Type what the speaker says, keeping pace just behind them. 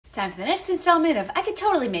Time for the next installment of I Could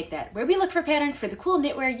Totally Make That, where we look for patterns for the cool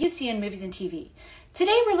knitwear you see in movies and TV.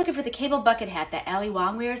 Today we're looking for the cable bucket hat that Ali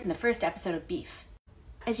Wong wears in the first episode of Beef.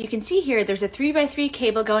 As you can see here, there's a 3x3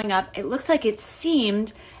 cable going up. It looks like it's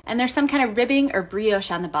seamed, and there's some kind of ribbing or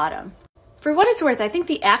brioche on the bottom. For what it's worth, I think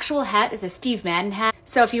the actual hat is a Steve Madden hat,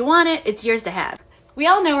 so if you want it, it's yours to have. We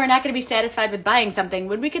all know we're not going to be satisfied with buying something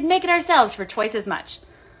when we could make it ourselves for twice as much.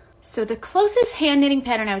 So the closest hand knitting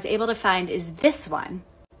pattern I was able to find is this one.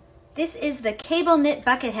 This is the Cable Knit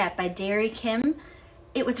Bucket Hat by Derry Kim.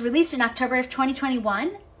 It was released in October of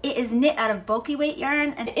 2021. It is knit out of bulky weight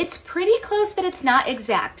yarn, and it's pretty close, but it's not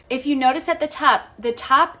exact. If you notice at the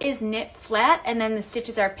top is knit flat, and then the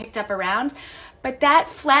stitches are picked up around, but that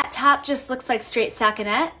flat top just looks like straight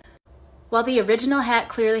stockinette, while the original hat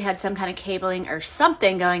clearly had some kind of cabling or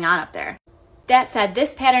something going on up there. That said,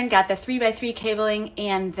 this pattern got the 3x3 cabling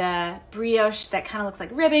and the brioche that kind of looks like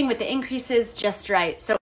ribbing with the increases just right. So